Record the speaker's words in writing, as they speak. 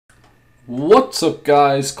What's up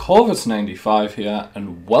guys, Corvus95 here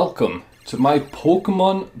and welcome to my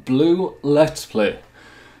Pokemon Blue Let's Play,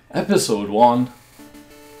 Episode 1,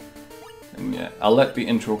 and yeah, I'll let the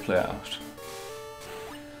intro play out.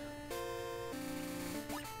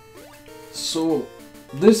 So,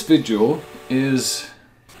 this video is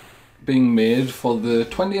being made for the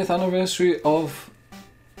 20th anniversary of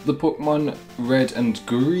the Pokemon Red and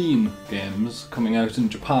Green games coming out in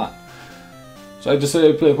Japan. So I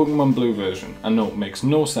decided to play a Pokemon Blue version. I know it makes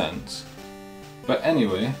no sense. But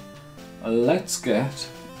anyway, let's get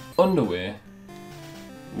underway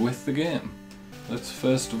with the game. Let's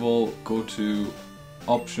first of all go to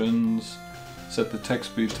options, set the text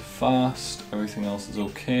speed to fast, everything else is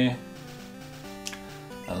okay.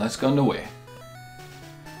 And let's get underway.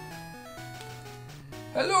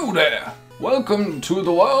 Hello there! Welcome to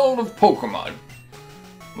the world of Pokemon.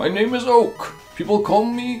 My name is Oak. People call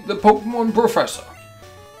me the Pokemon Professor.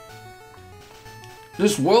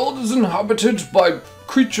 This world is inhabited by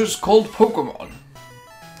creatures called Pokemon,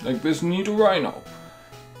 like this Nidorino.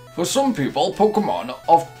 For some people, Pokemon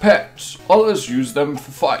are pets, others use them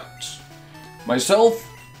for fights. Myself,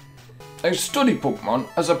 I study Pokemon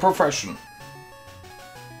as a profession.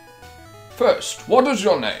 First, what is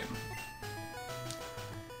your name?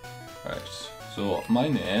 Right, so my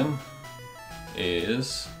name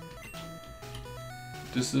is...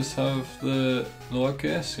 Does this have the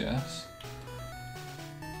lowercase? Yes.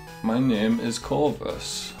 My name is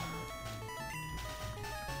Corvus.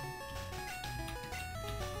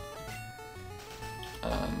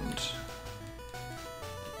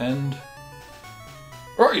 And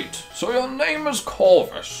right, so your name is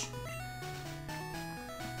Corvus.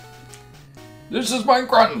 This is my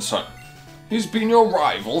grandson. He's been your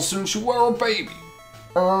rival since you were a baby.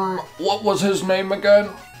 What was his name again?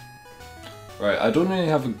 Right, I don't really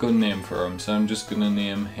have a good name for him, so I'm just gonna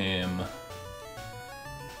name him...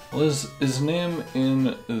 Well, his name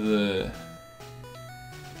in the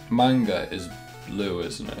manga is Blue,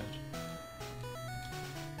 isn't it?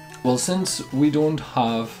 Well, since we don't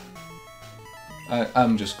have...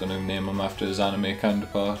 I'm just gonna name him after his anime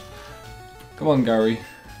counterpart. Come on, Gary.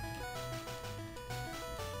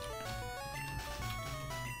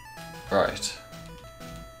 Right.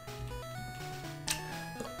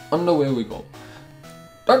 Underway we go.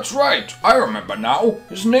 That's right, I remember now.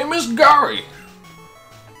 His name is Gary.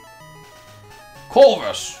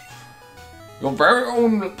 Corvus, your very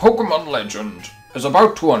own Pokemon legend is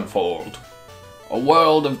about to unfold. A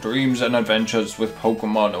world of dreams and adventures with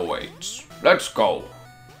Pokemon awaits. Let's go.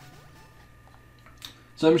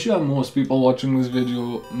 So I'm sure most people watching this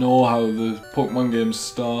video know how the Pokemon games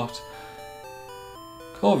start.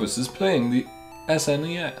 Corvus is playing the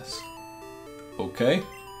SNES. Okay.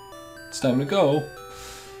 It's time to go.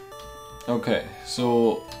 Okay,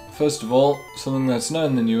 so first of all, something that's not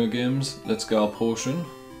in the newer games, let's get our potion.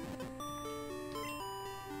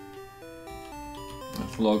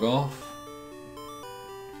 Let's log off.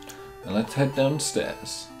 And let's head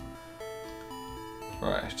downstairs.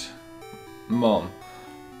 Right. Mom,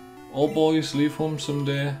 all boys leave home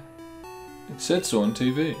someday. It said so on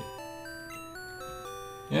TV.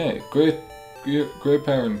 Yeah, great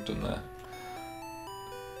parenting there.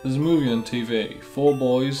 There's a movie on TV. 4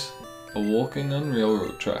 boys are walking on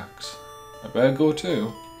railroad tracks. I better go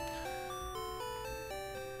too.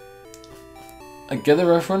 I get the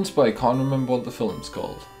reference, but I can't remember what the film's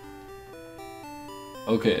called.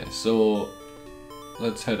 Okay, so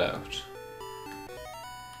let's head out.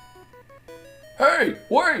 Hey,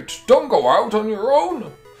 wait! Don't go out on your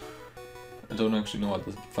own! I don't actually know what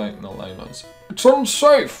the final line was. It's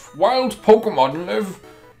unsafe! Wild Pokemon live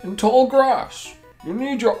in tall grass. You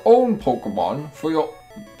need your own Pokemon for your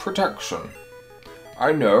protection.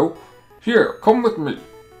 I know. Here, come with me.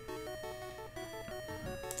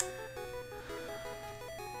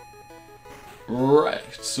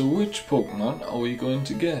 Right, so which Pokemon are we going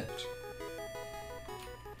to get?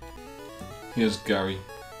 Here's Gary.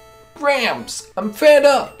 Gramps, I'm fed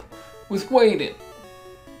up with waiting.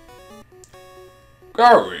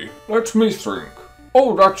 Gary, let me think.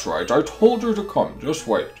 Oh, that's right, I told you to come, just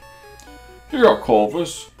wait. Here,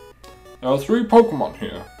 Corvus. There are 3 Pokemon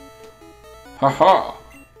here. Haha!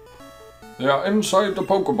 They are inside the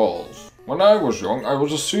Pokeballs. When I was young, I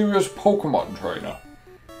was a serious Pokemon trainer.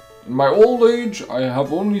 In my old age, I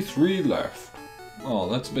have only 3 left. Oh,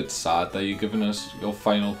 that's a bit sad that you're giving us your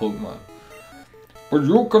final Pokemon. But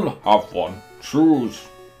you can have one. Choose.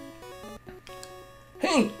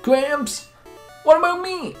 Hey, Gramps! What about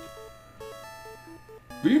me?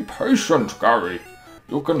 Be patient, Gary.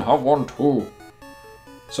 You can have one too.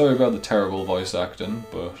 Sorry about the terrible voice acting,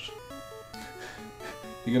 but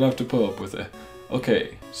You're gonna have to put up with it.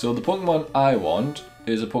 Okay, so the Pokemon I want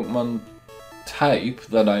is a Pokemon type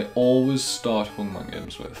that I always start Pokemon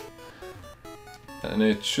games with. And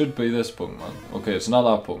it should be this Pokemon. Okay, it's not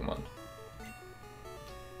that Pokemon.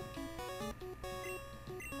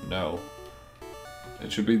 No.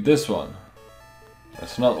 It should be this one.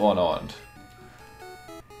 That's not the one I want.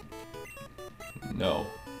 No.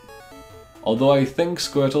 Although I think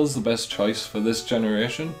Squirtle's the best choice for this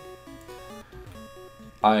generation,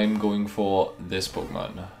 I'm going for this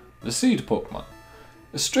Pokemon. The Seed Pokemon.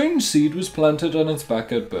 A strange seed was planted on its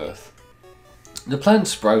back at birth. The plant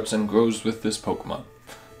sprouts and grows with this Pokemon.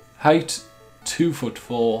 Height 2 foot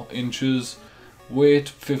 4 inches, weight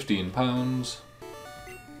 15 pounds.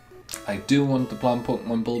 I do want the plant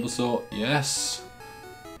Pokemon Bulbasaur, yes.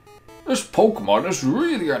 This Pokemon is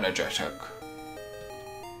really energetic.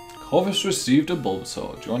 Corvus received a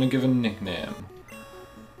Bulbasaur. Do you want to give it a nickname?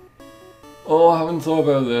 Oh, I haven't thought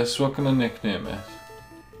about this. What can I nickname it?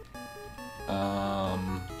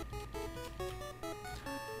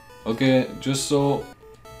 Okay, just so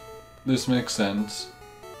this makes sense,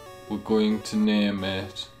 we're going to name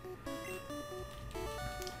it...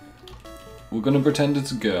 We're going to pretend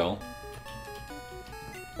it's a girl.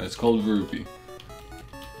 It's called Ruby.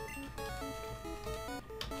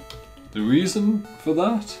 The reason for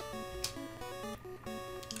that?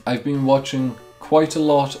 I've been watching quite a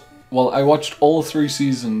lot. Well, I watched all 3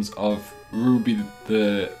 seasons of Ruby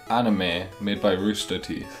the anime made by Rooster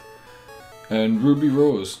Teeth. And Ruby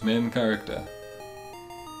Rose, main character.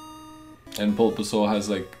 And Bulbasaur has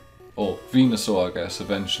like... Oh, Venusaur I guess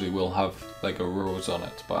eventually will have like a rose on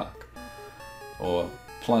its back. Or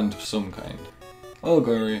a plant of some kind. Oh,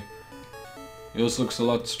 Gary. Yours looks a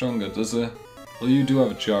lot stronger, does it? Well, you do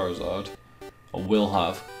have a Charizard. Or will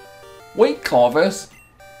have. Wait, Corvus!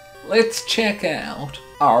 Let's check out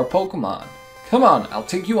our Pokemon. Come on, I'll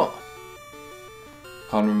take you on.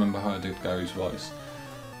 Can't remember how I did Gary's voice.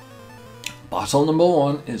 Battle number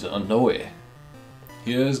 1 is underway.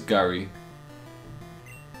 Here's Gary.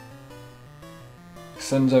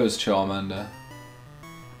 Sends out his Charmander.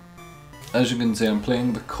 As you can see, I'm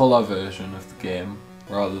playing the colour version of the game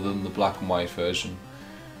rather than the black and white version.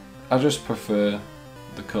 I just prefer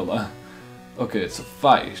the colour. Okay, it's a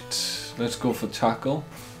fight. Let's go for tackle.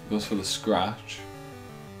 Goes for the scratch.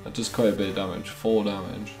 That does quite a bit of damage. 4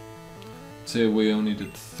 damage. Say we only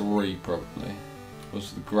did 3 probably. Goes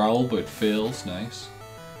for the growl, but it fails. Nice.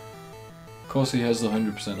 Of course, he has the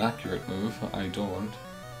 100% accurate move. I don't.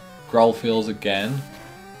 Growl fails again.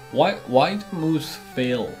 Why do moves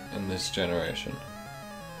fail in this generation?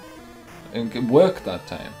 It worked that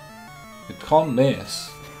time. It can't miss.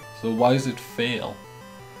 So why does it fail?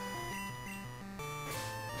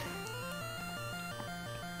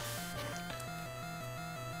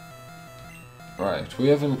 Right, we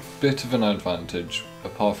have a bit of an advantage,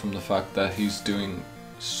 apart from the fact that he's doing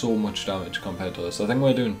so much damage compared to us. I think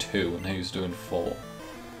we're doing 2 and he's doing 4.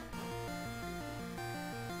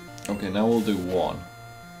 Okay, now we'll do 1.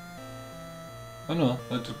 Oh no,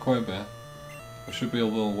 that did quite a bit. I should be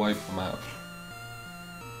able to wipe them out.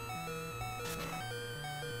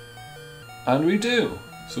 And we do!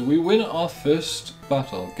 So we win our first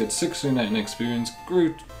battle, get 69 experience,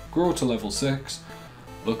 grow to level 6.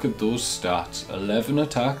 Look at those stats. 11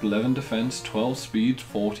 attack, 11 defense, 12 speed,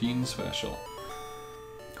 14 special.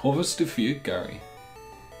 Corvus defeated Gary.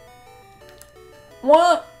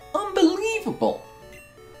 What? Unbelievable!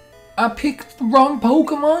 I picked the wrong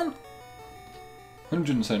Pokemon?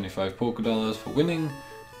 175 Pokédollars for winning.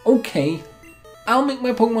 Okay, I'll make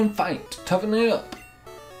my Pokemon fight to toughen it up.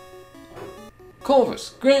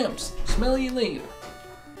 Corvus, Gramps, smell you later.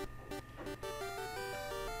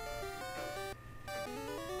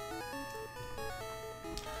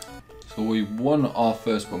 So we won our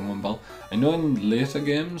first Pokemon battle. I know in later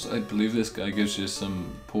games, I believe this guy gives you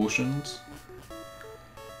some potions.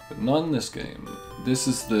 But not in this game. This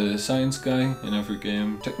is the science guy in every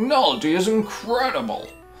game. Technology is incredible!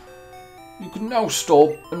 You can now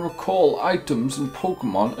store and recall items and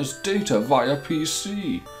Pokemon as data via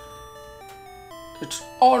PC. It's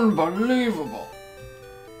unbelievable!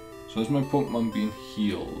 So has my Pokemon been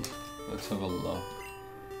healed? Let's have a look.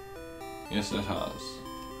 Yes, it has.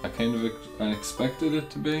 I expected it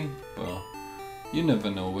to be, but you never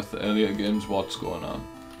know with the earlier games what's going on.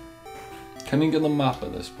 Can you get the map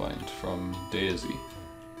at this point from Daisy?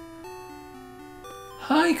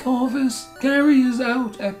 Hi Corvus, Gary is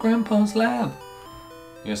out at Grandpa's lab.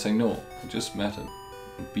 Yes, I know. I just met him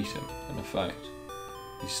and beat him in a fight.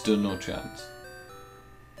 He stood no chance.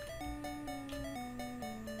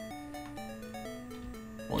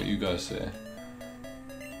 What do you guys say?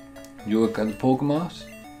 You work at the Pokemon?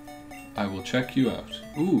 I will check you out.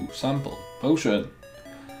 Ooh, sample. Potion.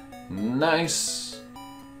 Nice.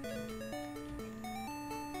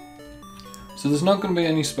 So there's not going to be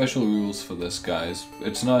any special rules for this, guys.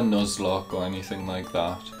 It's not a Nuzlocke or anything like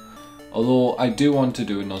that. Although I do want to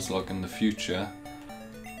do a Nuzlocke in the future.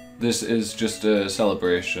 This is just a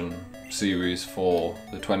celebration series for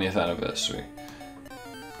the 20th anniversary.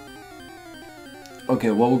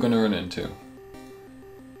 Okay, what we're going to run into?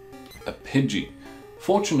 A Pidgey.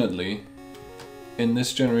 Fortunately, in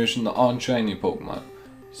this generation there aren't shiny Pokemon.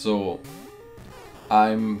 So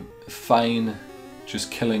I'm fine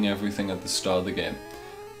just killing everything at the start of the game.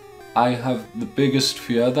 I have the biggest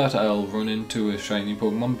fear that I'll run into a shiny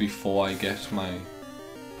Pokemon before I get my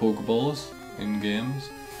Pokeballs in games.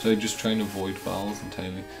 So I just try and avoid battles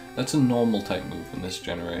entirely. That's a normal type move in this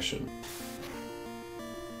generation.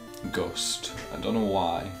 Gust. I don't know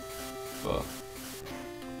why, but...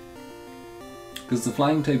 because the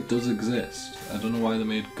flying type does exist. I don't know why they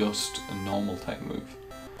made Gust a normal type move.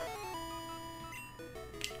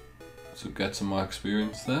 So get some more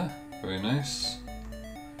experience there. Very nice.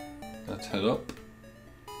 Let's head up.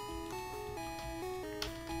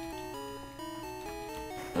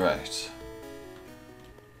 Right.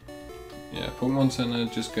 Yeah, Pokemon Center,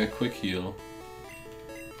 just get a quick heal.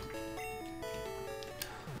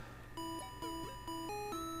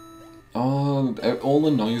 Oh, all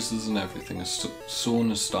the noises and everything is so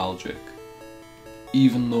nostalgic.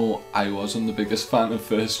 Even though I wasn't the biggest fan of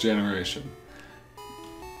first generation.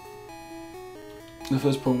 The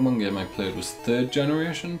first Pokemon game I played was 3rd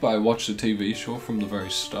generation, but I watched the TV show from the very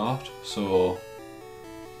start, so...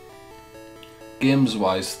 games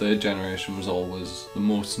wise, 3rd generation was always the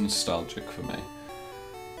most nostalgic for me.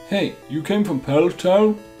 Hey, you came from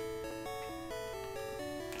Paletown?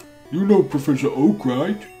 You know Professor Oak,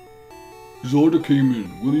 right? His order came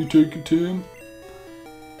in, will you take it to him?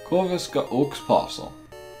 Corvus got Oak's parcel.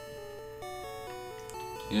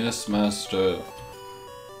 Yes, master.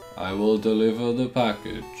 I will deliver the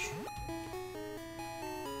package.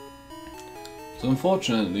 So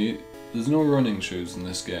unfortunately, there's no running shoes in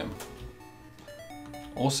this game.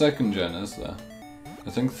 Or 2nd gen, is there? I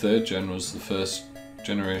think 3rd gen was the first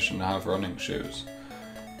generation to have running shoes.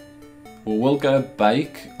 Well, we'll get a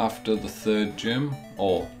bike after the 3rd gym,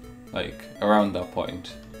 or like around that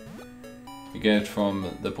point. You get it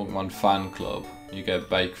from the Pokemon fan club. You get a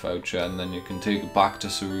bike voucher and then you can take it back to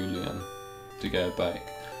Cerulean to get a bike.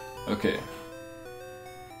 Okay,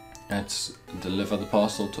 let's deliver the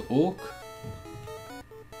parcel to Oak.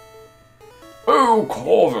 Oh,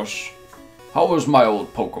 Corvus! How is my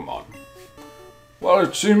old Pokemon? Well,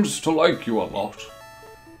 it seems to like you a lot.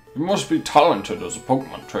 You must be talented as a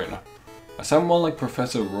Pokemon trainer. I sound more like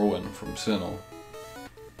Professor Rowan from Sinnoh.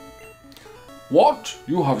 What?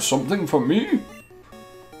 You have something for me?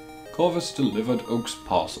 Corvus delivered Oak's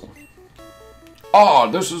parcel. Ah,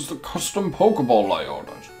 this is the custom Pokeball I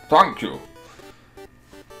ordered. Thank you.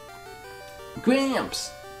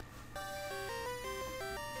 Gramps!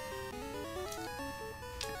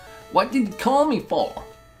 What did you call me for?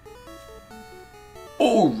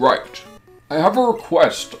 Oh, right. I have a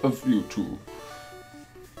request of you two.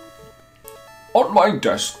 On my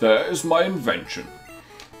desk there is my invention,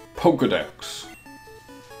 Pokédex.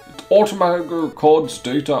 It automatically records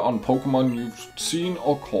data on Pokemon you've seen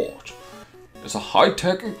or caught. It's a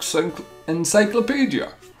high-tech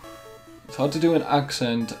encyclopedia. It's hard to do an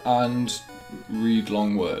accent and read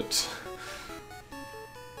long words.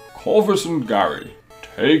 Corvus and Gary,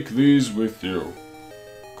 take these with you.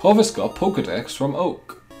 Corvus got Pokédex from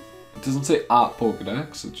Oak. It doesn't say at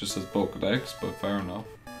Pokédex, it just says Pokédex, but fair enough.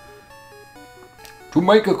 To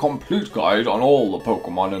make a complete guide on all the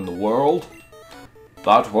Pokemon in the world.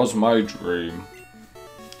 That was my dream.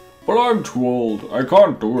 But I'm too old, I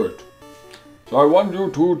can't do it. So I want you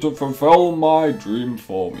two to fulfill my dream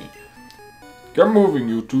for me. Get moving,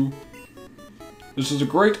 you two. This is a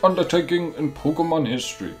great undertaking in Pokemon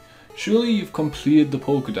history. Surely you've completed the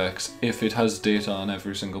Pokédex if it has data on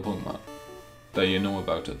every single Pokemon that you know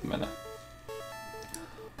about at the minute.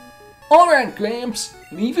 Alright, Gramps,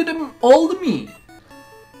 leave it all to me.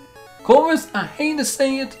 Corvus, I hate to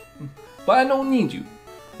say it, but I don't need you.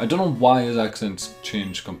 I don't know why his accent's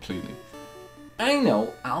changed completely. I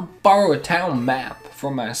know, I'll borrow a town map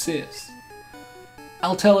from my sis.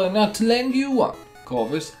 I'll tell her not to lend you one,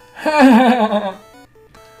 Corvus. I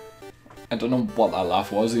don't know what that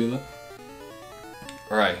laugh was either.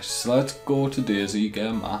 Right, so let's go to Daisy, get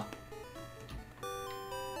a map.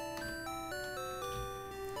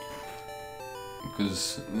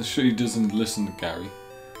 Because she doesn't listen to Gary.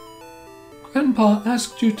 Grandpa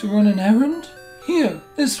asked you to run an errand? Here,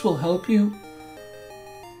 this will help you.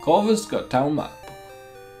 Corvus got town map.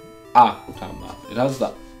 Ah, town map. It has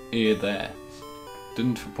that A there.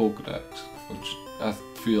 Didn't for Pokédex, which I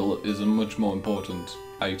feel is a much more important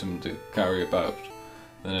item to carry about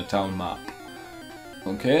than a town map.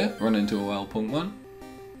 Okay, run into a wild Pokemon.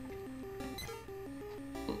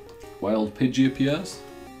 Wild Pidgey appears.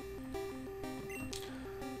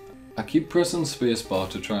 I keep pressing spacebar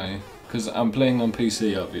to try, because I'm playing on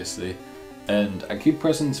PC obviously, and I keep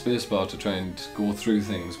pressing spacebar to try and go through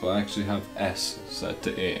things, but I actually have S set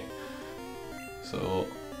to A. So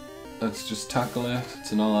let's just tackle it.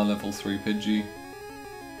 It's another level 3 Pidgey.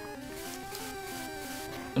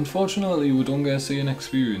 Unfortunately, we don't get to see an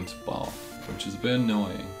experience bar, which is a bit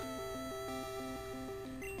annoying.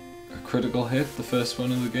 A critical hit, the first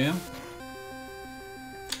one of the game.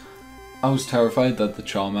 I was terrified that the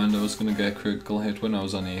Charmander was going to get a critical hit when I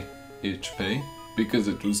was on 8 HP, because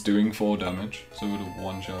it was doing 4 damage, so it would have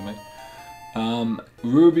one-shot me.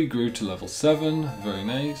 Ruby grew to level 7, very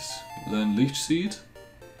nice. Learned Leech Seed.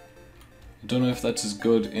 I don't know if that's as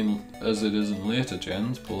good as it is in later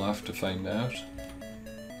gens, but we'll have to find out.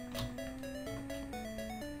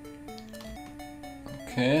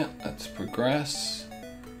 Okay, let's progress.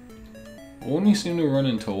 We only seem to run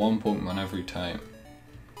into one Pokemon every time.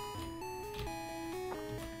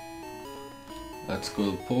 Let's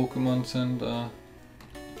go to the Pokemon Center.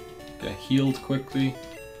 Get healed quickly.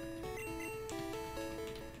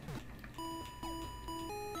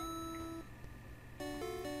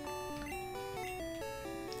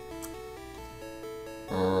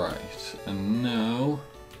 Right, and now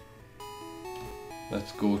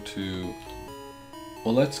let's go to...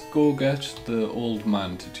 Well, let's go get the old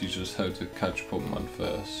man to teach us how to catch Pokemon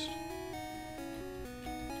first.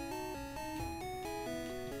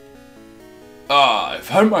 Ah, I've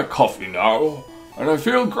had my coffee now, and I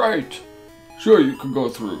feel great. Sure, you can go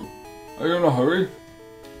through. Are you in a hurry?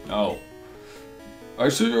 No. I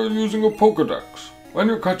see you're using a Pokédex. When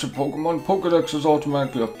you catch a Pokemon, Pokédex is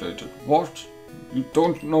automatically updated. What? You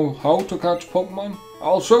don't know how to catch Pokemon?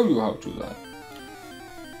 I'll show you how to then.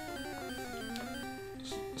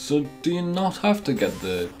 So do you not have to get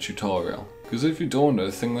the tutorial? Because if you don't, I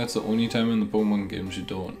think that's the only time in the Pokemon games you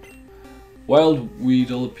don't. Wild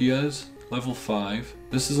Weedle appears, level 5.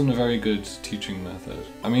 This isn't a very good teaching method.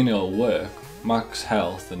 I mean, it'll work. Max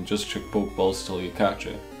health and just chuck Pokeballs till you catch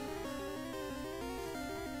it.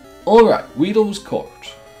 Alright, Weedle was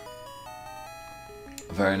caught.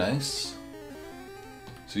 Very nice.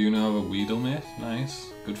 So you now have a Weedle mate, nice,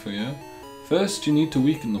 good for you. First you need to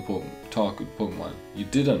weaken the target Pokemon. You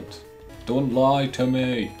didn't. Don't lie to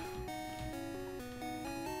me.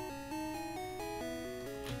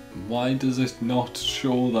 Why does it not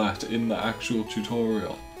show that in the actual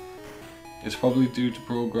tutorial? It's probably due to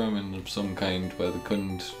programming of some kind where they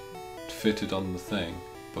couldn't fit it on the thing,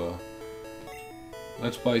 but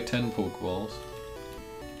let's buy 10 Pokeballs.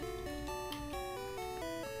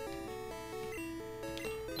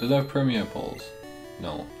 Did I have Premier Balls?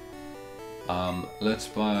 No. Let's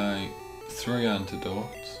buy 3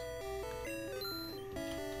 antidotes.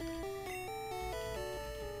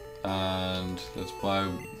 And let's buy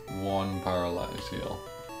 1 Paralyze Heal.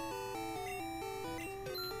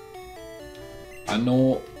 I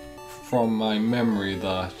know from my memory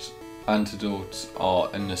that antidotes are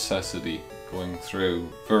a necessity going through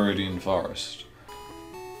Viridian Forest.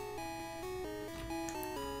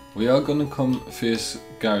 We are going to come face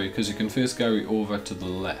Gary, because you can face Gary over to the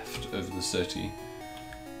left of the city.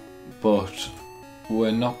 But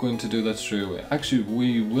we're not going to do that straight away. Actually,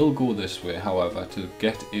 we will go this way, however, to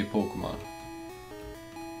get a Pokemon.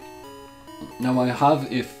 Now I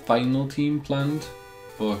have a final team planned,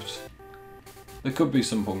 but there could be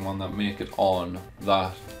some Pokemon that make it on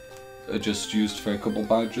that are just used for a couple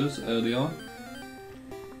badges early on.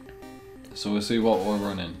 So we'll see what we'll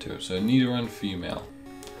run into. So Nidoran female.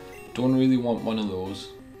 Don't really want one of those,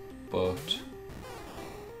 but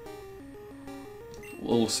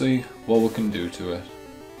we'll see what we can do to it.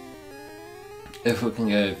 If we can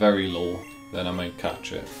get it very low, then I might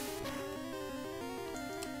catch it.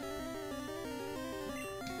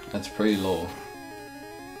 That's pretty low.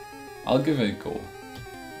 I'll give it a go.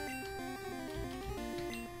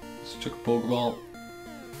 Let's chuck a Pokeball.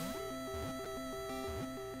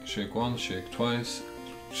 Shake once, shake twice,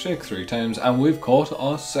 shake 3 times, and we've caught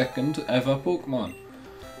our second ever Pokemon.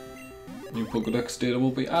 New Pokedex data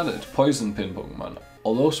will be added. Poison Pin Pokemon.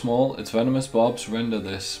 Although small, its venomous barbs render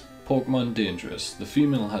this Pokemon dangerous. The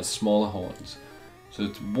female has smaller horns. So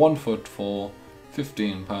it's 1 foot 4,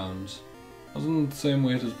 15 pounds. Wasn't the same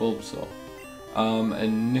weight as Bulbasaur. A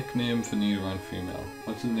nickname for Nidoran female.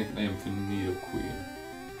 What's a nickname for Nidoqueen?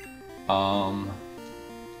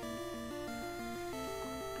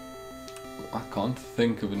 I can't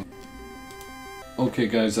think of it. Okay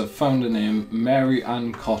guys, I've found a name. Mary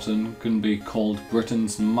Ann Cotton can be called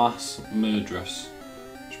Britain's mass murderess.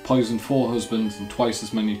 She poisoned 4 husbands and twice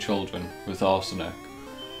as many children with arsenic.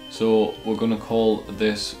 So we're gonna call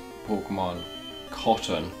this Pokemon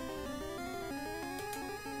Cotton.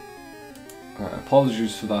 Alright,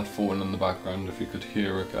 apologies for that phone in the background if you could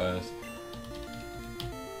hear it, guys.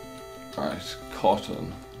 Alright,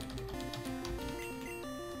 Cotton.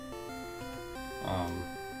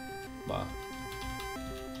 That.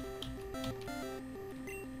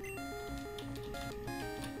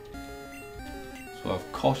 So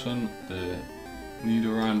I've Cotton, the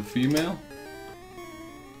Nidoran female.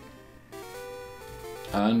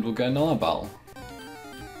 And we'll get another battle.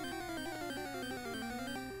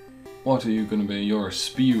 What are you going to be? You're a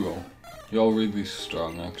Spearow. You're really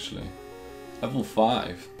strong actually. Level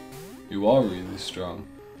 5. You are really strong.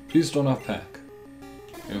 Please don't have Peck.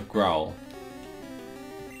 You have Growl.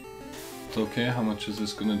 It's okay, how much is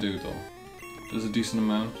this going to do though? Does a decent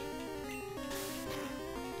amount.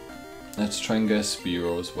 Let's try and get a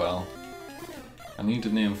Spearow as well. I need a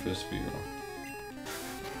name for a Spearow.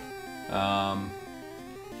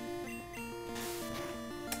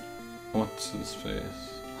 What's his face?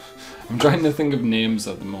 I'm trying to think of names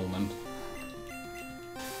at the moment.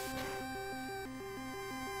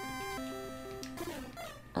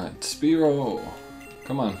 Right, Spearow.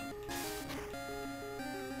 Come on.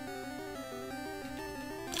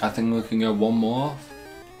 I think we can get one more off.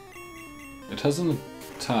 It hasn't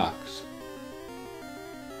attacked.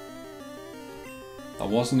 That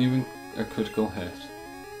wasn't even a critical hit.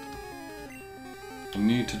 We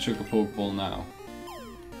need to chuck a Pokeball now.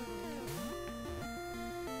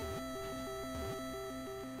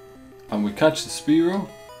 And we catch the Spearow.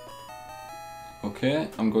 Okay,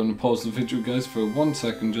 I'm going to pause the video guys for 1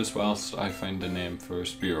 second just whilst I find a name for a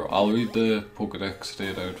Spearow. I'll read the Pokedex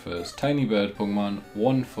data out first. Tiny bird Pokemon,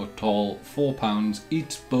 1 foot tall, 4 pounds,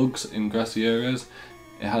 eats bugs in grassy areas.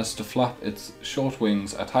 It has to flap its short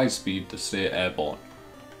wings at high speed to stay airborne.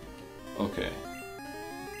 Okay.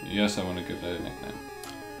 Yes, I want to give it a nickname.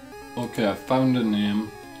 Okay, I found a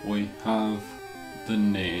name. We have the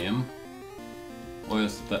name.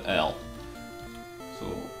 Where's the L? So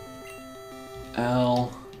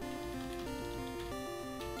L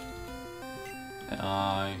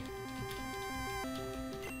I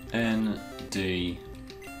N D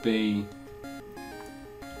B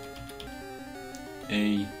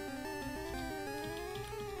E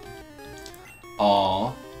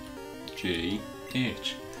R G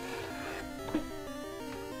H.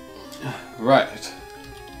 Right.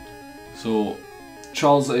 So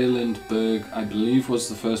Charles A. Lindbergh, I believe, was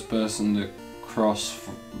the first person to cross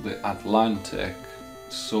the Atlantic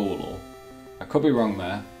solo. I could be wrong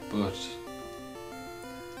there, but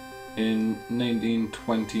in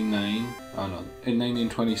 1929, oh no, in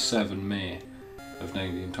 1927, May of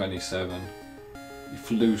 1927, he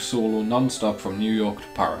flew solo non-stop from New York to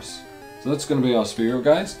Paris. So that's going to be our Spearow,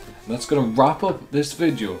 guys. And that's going to wrap up this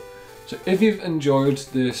video. So if you've enjoyed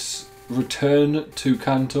this return to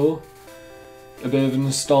Kanto, a bit of a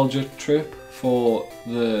nostalgia trip for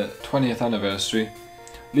the 20th anniversary,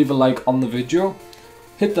 leave a like on the video,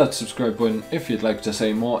 hit that subscribe button if you'd like to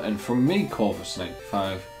say more, and from me,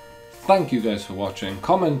 Corvus95, thank you guys for watching.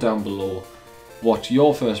 Comment down below what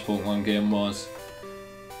your first Pokemon game was.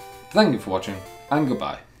 Thank you for watching, and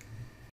goodbye.